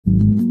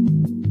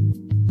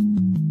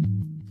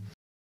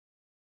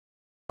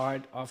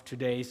part of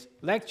today's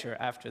lecture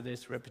after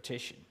this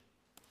repetition.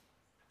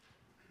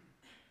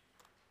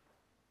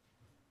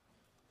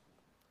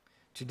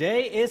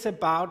 Today is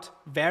about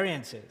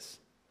variances,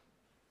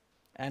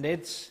 and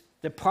it's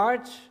the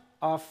part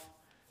of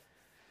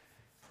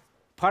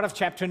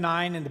chapter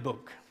 9 in the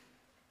book.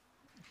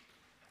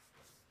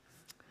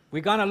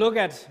 We're going to look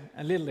at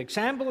a little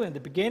example in the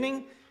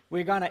beginning.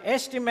 We're going to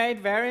estimate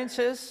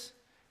variances.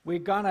 We're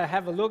going to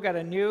have a look at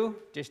a new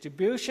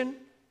distribution.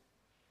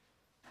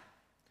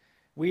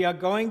 We are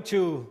going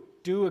to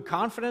do a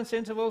confidence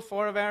interval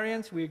for a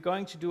variance. We're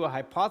going to do a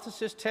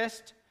hypothesis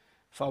test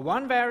for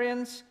one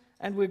variance,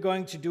 and we're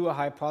going to do a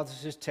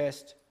hypothesis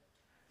test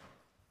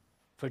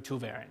for two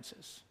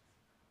variances.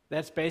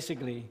 That's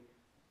basically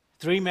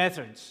three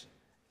methods.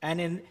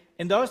 And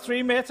in those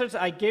three methods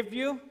I give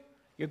you,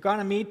 you're going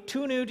to meet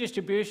two new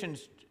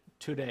distributions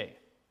today.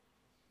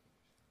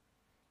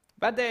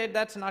 But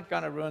that's not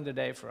going to ruin the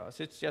day for us.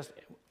 It's just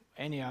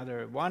any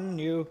other. One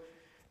new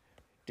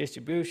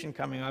distribution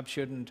coming up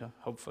shouldn't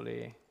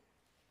hopefully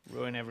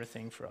ruin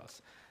everything for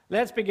us.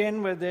 Let's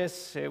begin with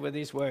this, with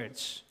these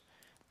words.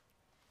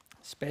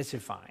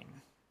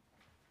 Specifying.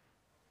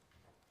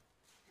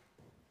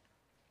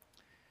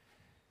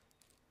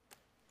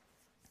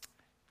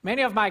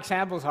 Many of my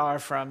examples are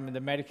from the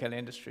medical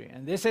industry,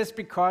 and this is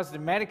because the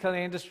medical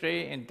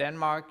industry in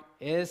Denmark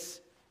is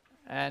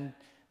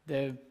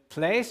the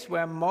place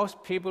where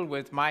most people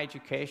with my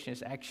education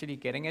is actually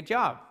getting a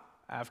job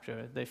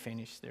after they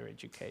finish their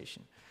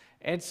education.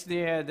 It's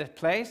the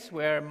place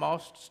where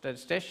most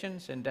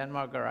statisticians in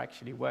Denmark are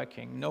actually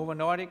working. Novo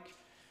Nordisk,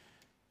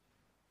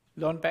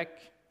 Lundbeck.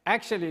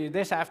 Actually,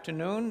 this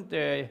afternoon,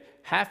 the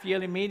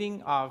half-yearly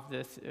meeting of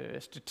the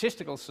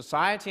Statistical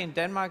Society in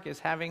Denmark is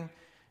having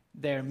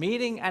their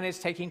meeting, and it's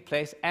taking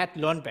place at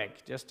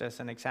Lundbeck, just as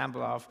an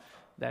example of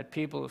that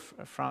people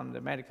from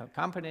the medical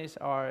companies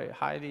are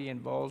highly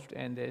involved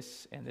in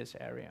this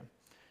area.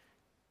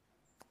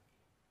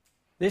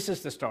 This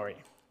is the story.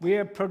 We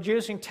are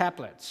producing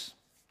tablets.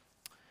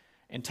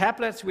 In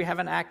tablets, we have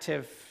an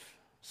active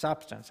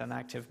substance, an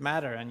active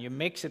matter, and you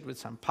mix it with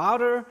some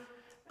powder,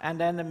 and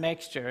then the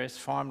mixture is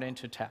formed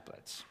into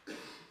tablets.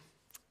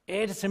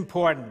 It is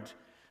important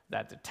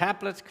that the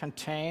tablets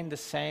contain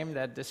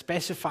the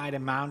specified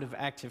amount of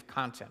active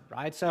content,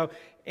 right? So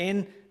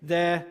in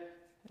the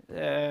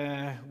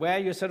where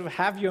you sort of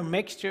have your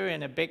mixture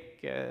in a big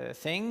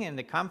thing in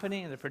the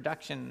company, in the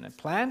production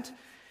plant,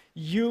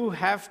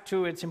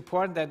 it's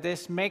important that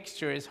this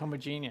mixture is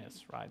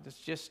homogeneous, right? It's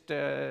just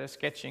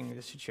sketching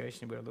the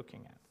situation we're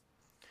looking at.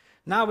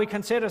 Now we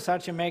consider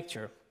such a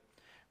mixture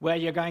where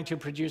you're going to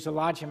produce a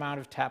large amount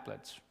of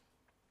tablets.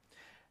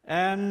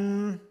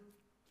 The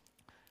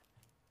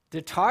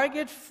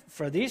target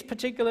for this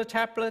particular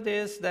tablet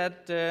is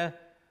that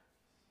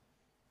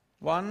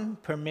 1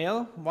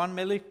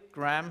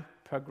 milligram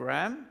per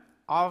gram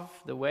of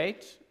the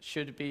weight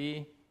should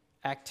be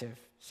active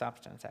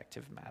substance,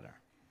 active matter.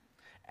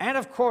 And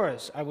of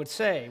course, I would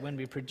say, when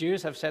we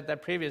produce, I've said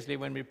that previously,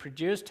 when we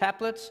produce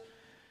tablets,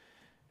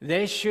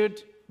 they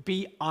should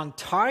be on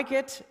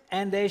target,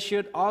 and they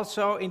should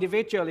also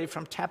individually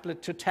from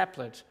tablet to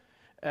tablet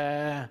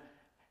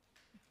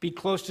be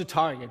close to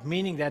target,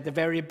 meaning that the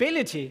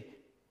variability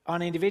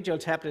on individual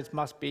tablets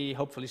must be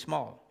hopefully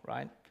small,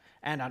 right?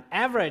 And on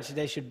average,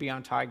 they should be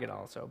on target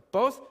also.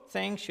 Both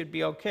things should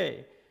be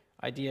okay,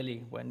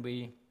 ideally,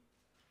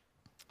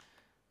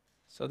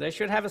 so they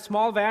should have a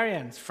small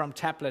variance from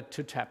tablet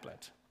to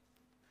tablet.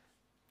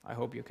 I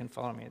hope you can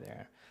follow me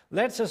there.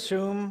 Let's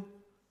assume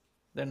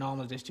the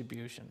normal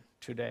distribution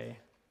today.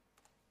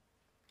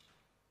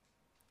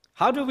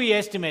 How do we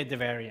estimate the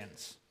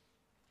variance?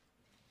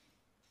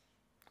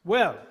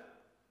 Well,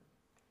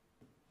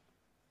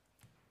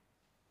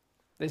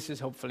 this is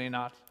hopefully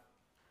not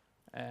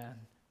a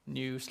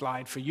new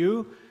slide for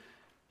you.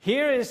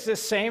 Here is the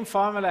same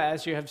formula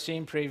as you have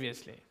seen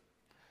previously.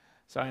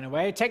 So in a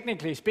way,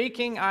 technically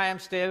speaking, I am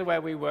still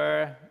where we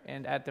were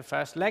at the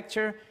first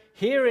lecture.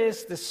 Here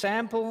is the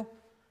sample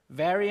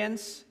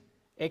variance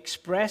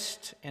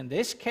expressed in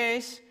this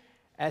case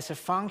as a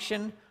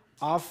function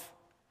of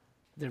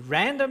the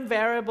random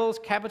variables,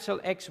 capital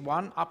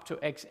X1 up to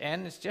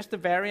Xn. It's just the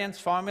variance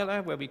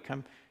formula where we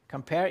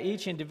compare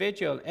each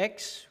individual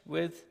X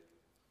with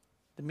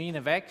the mean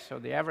of X, or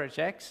the average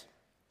X.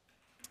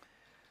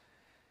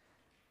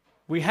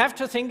 We have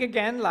to think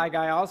again, like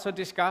I also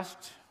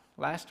discussed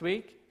last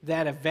week,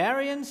 that a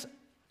variance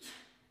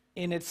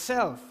in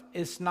itself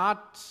is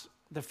not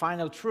the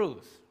final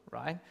truth,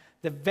 right?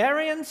 The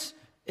variance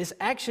is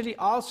actually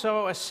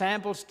also a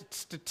sample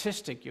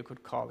statistic, you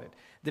could call it.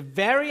 The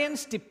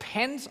variance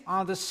depends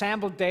on the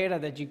sample data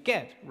that you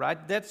get,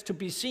 right? That's to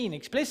be seen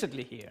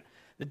explicitly here.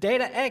 The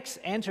data X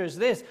enters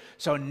this.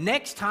 So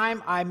next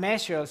time I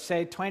measure,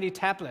 say, 20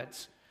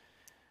 tablets,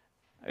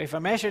 if I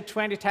measure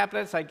 20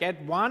 tablets, I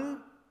get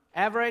one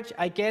average,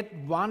 I get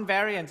one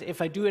variance.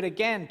 If I do it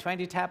again,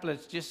 20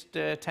 tablets, just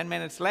 10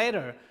 minutes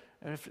later,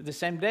 the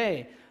same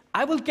day,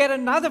 I will get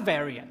another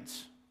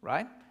variance,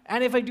 right?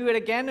 And if I do it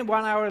again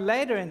 1 hour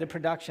later in the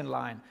production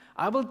line,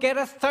 I will get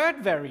a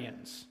third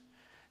variance.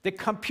 The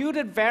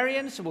computed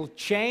variance will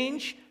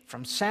change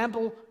from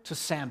sample to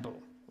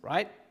sample,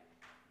 right?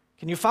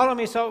 Can you follow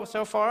me so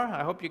far?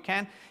 I hope you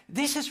can.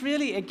 This is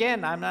really,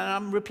 again,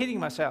 I'm repeating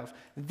myself.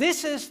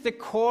 This is the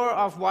core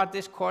of what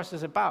this course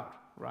is about,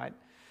 right?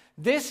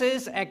 This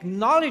is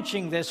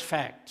acknowledging this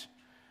fact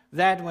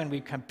that when we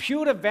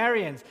compute a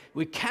variance,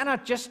 we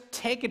cannot just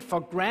take it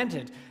for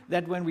granted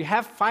that when we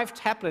have 5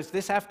 tablets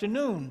this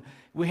afternoon,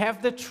 we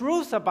have the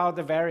truth about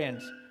the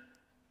variance.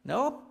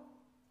 No,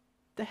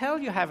 the hell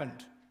you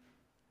haven't.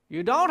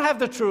 You don't have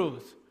the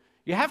truth.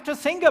 You have to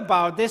think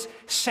about this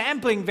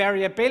sampling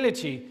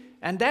variability.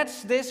 And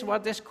that's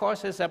what this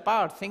course is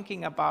about,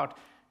 thinking about,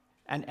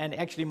 and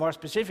actually more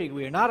specific,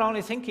 we are not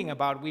only thinking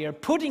about, we are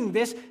putting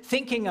this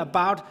thinking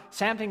about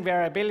sampling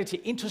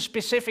variability into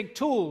specific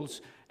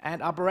tools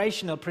and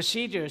operational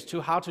procedures to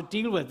how to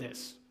deal with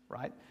this,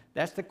 right?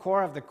 That's the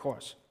core of the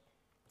course.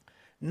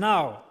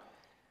 Now,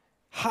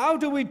 how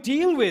do we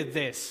deal with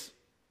this?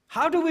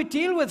 How do we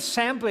deal with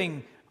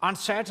sampling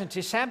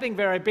uncertainty, sampling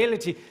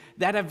variability,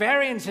 that a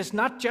variance is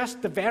not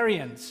just the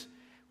variance?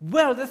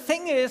 Well, the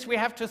thing is, we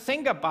have to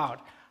think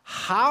about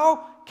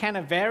how can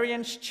a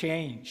variance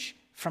change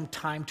from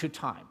time to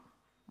time,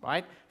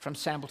 right? From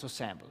sample to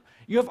sample.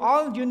 You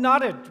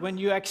nodded when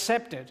you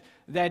accepted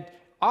that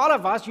all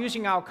of us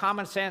using our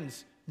common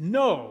sense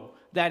know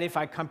that if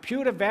I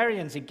compute a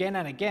variance again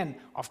and again,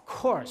 of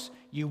course,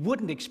 you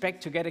wouldn't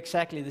expect to get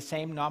exactly the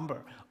same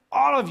number.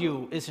 All of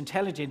you is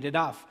intelligent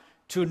enough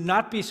to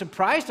not be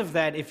surprised of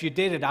that if you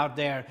did it out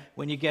there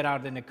when you get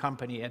out in a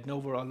company at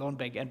Novo or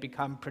Lundbeck and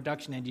become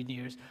production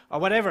engineers or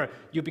whatever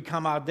you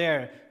become out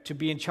there to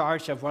be in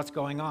charge of what's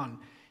going on.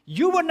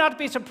 You would not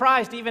be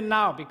surprised even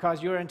now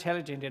because you're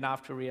intelligent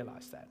enough to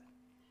realize that.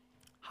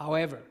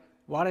 However,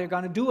 what are you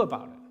going to do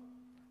about it?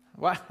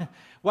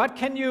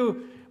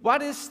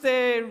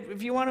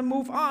 If you want to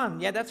move on,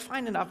 yeah, that's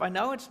fine enough. I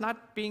know it's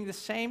not being the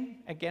same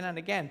again and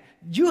again.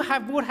 You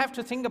would have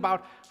to think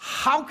about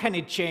how can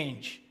it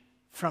change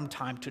from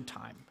time to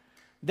time.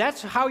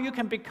 That's how you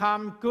can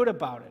become good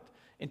about it,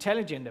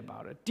 intelligent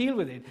about it, deal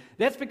with it.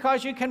 That's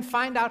because you can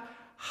find out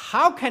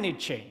how can it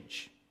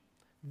change.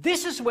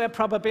 This is where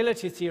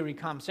probability theory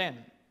comes in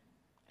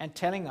and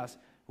telling us,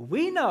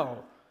 we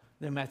know,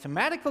 the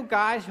mathematical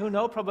guys who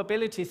know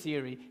probability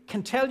theory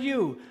can tell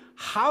you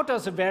how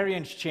does a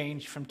variance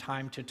change from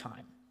time to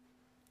time.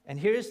 And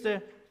here's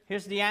the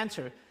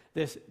answer.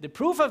 The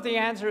proof of the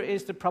answer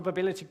is the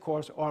probability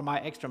course or my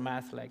extra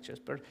math lectures.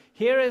 But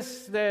here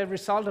is the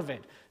result of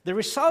it. The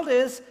result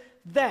is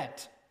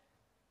that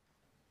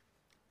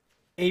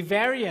a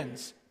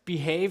variance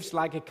behaves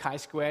like a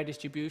chi-square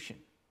distribution.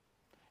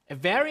 A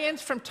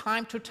variance from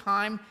time to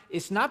time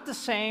is not the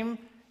same,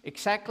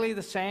 exactly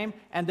the same,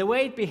 and the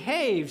way it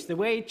behaves, the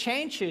way it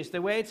changes,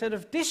 the way it sort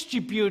of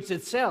distributes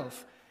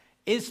itself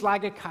is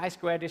like a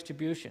chi-square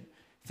distribution.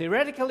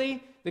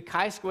 Theoretically, the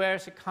chi-square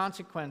is a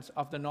consequence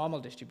of the normal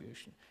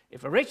distribution.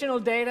 If original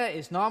data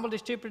is normal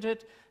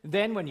distributed,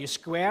 then when you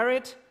square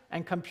it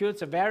and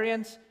compute a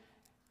variance,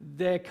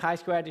 the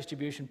chi-square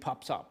distribution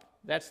pops up.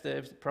 That's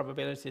the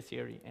probability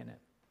theory in it.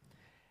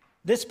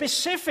 The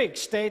specific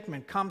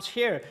statement comes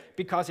here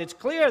because it's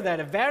clear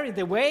that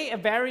the way a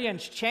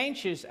variance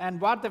changes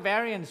and what the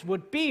variance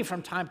would be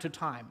from time to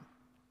time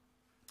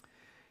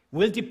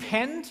will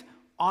depend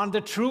on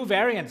the true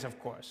variance, of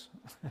course.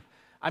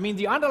 I mean,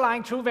 the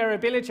underlying true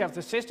variability of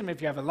the system,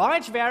 if you have a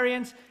large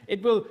variance,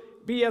 it will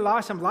be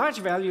some large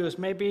values,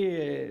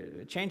 maybe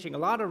changing a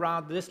lot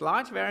around this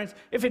large variance.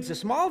 If it's a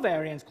small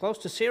variance, close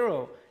to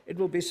 0, it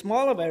will be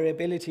smaller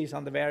variabilities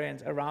on the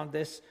variance around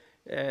this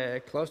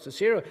close to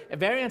 0. A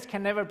variance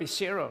can never be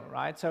 0,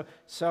 right?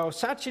 So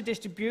such a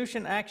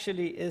distribution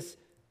actually is,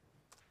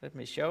 let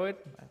me show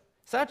it.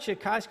 Such a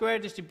chi-square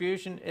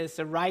distribution is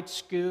a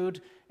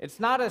right-skewed.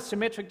 It's not a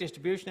symmetric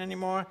distribution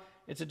anymore.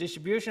 It's a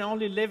distribution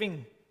only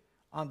living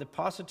on the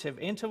positive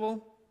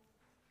interval,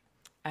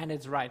 and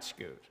it's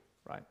right-skewed,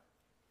 right?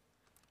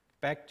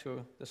 Back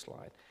to the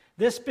slide.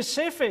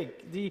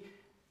 The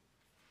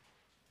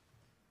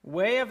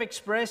way of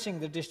expressing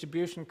the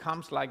distribution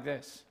comes like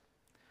this.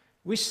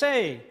 We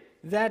say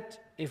that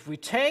if we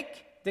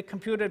take the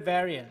computed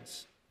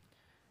variance,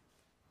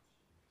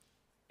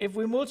 if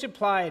we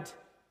multiply it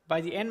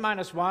by the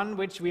n-1,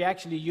 which we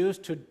actually use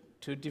to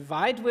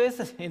divide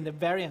with in the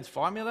variance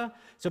formula,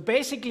 so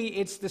basically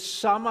it's the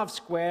sum of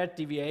squared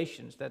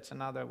deviations. That's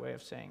another way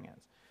of saying it.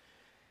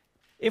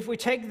 If we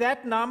take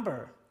that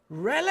number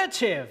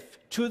relative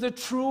to the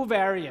true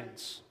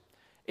variance,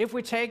 if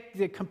we take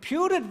the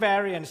computed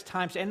variance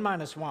times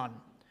n-1,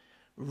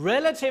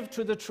 relative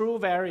to the true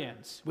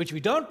variance, which we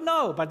don't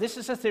know, but this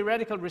is a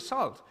theoretical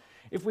result.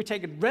 If we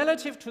take it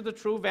relative to the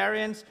true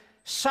variance,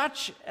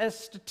 such a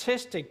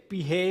statistic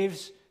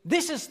behaves,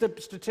 this is the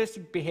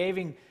statistic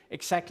behaving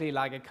exactly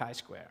like a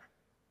chi-square.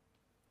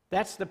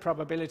 That's the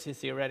probability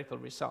theoretical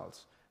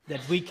results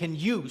that we can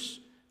use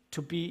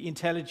to be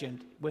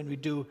intelligent when we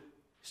do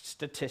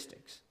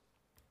statistics.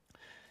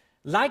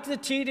 Like the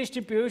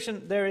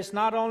t-distribution, there is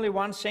not only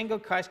one single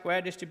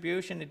chi-square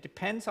distribution. It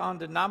depends on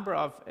the number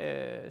of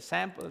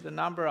the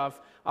number of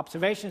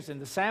observations in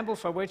the sample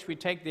for which we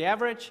take the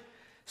average.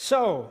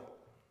 So,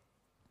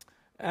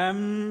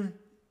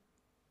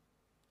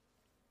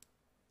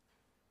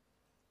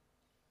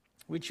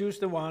 we choose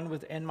the one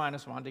with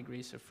n-1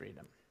 degrees of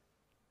freedom.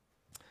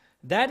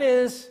 That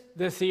is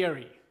the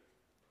theory.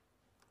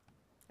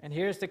 And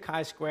here's the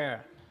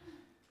chi-square.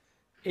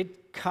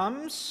 It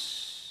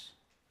comes...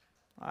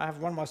 I have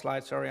one more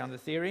slide, sorry, on the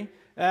theory.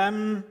 I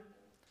have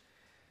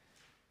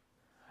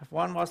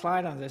one more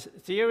slide on this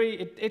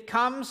theory. It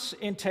comes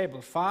in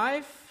table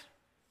 5,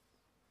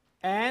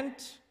 and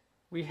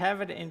we have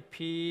it in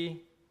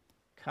p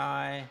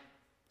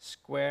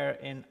chi-square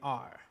in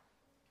R.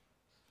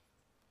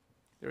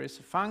 There is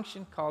a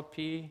function called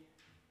p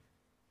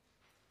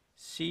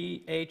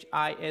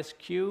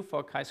CHISQ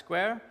for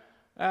chi-square,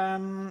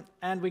 and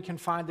we can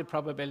find the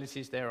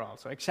probabilities there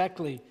also,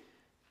 exactly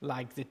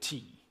like the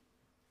t.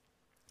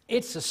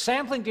 It's a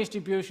sampling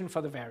distribution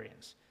for the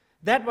variance.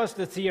 That was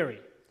the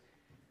theory.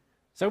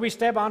 So we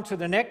step on to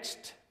the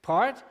next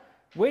part,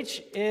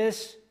 which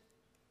is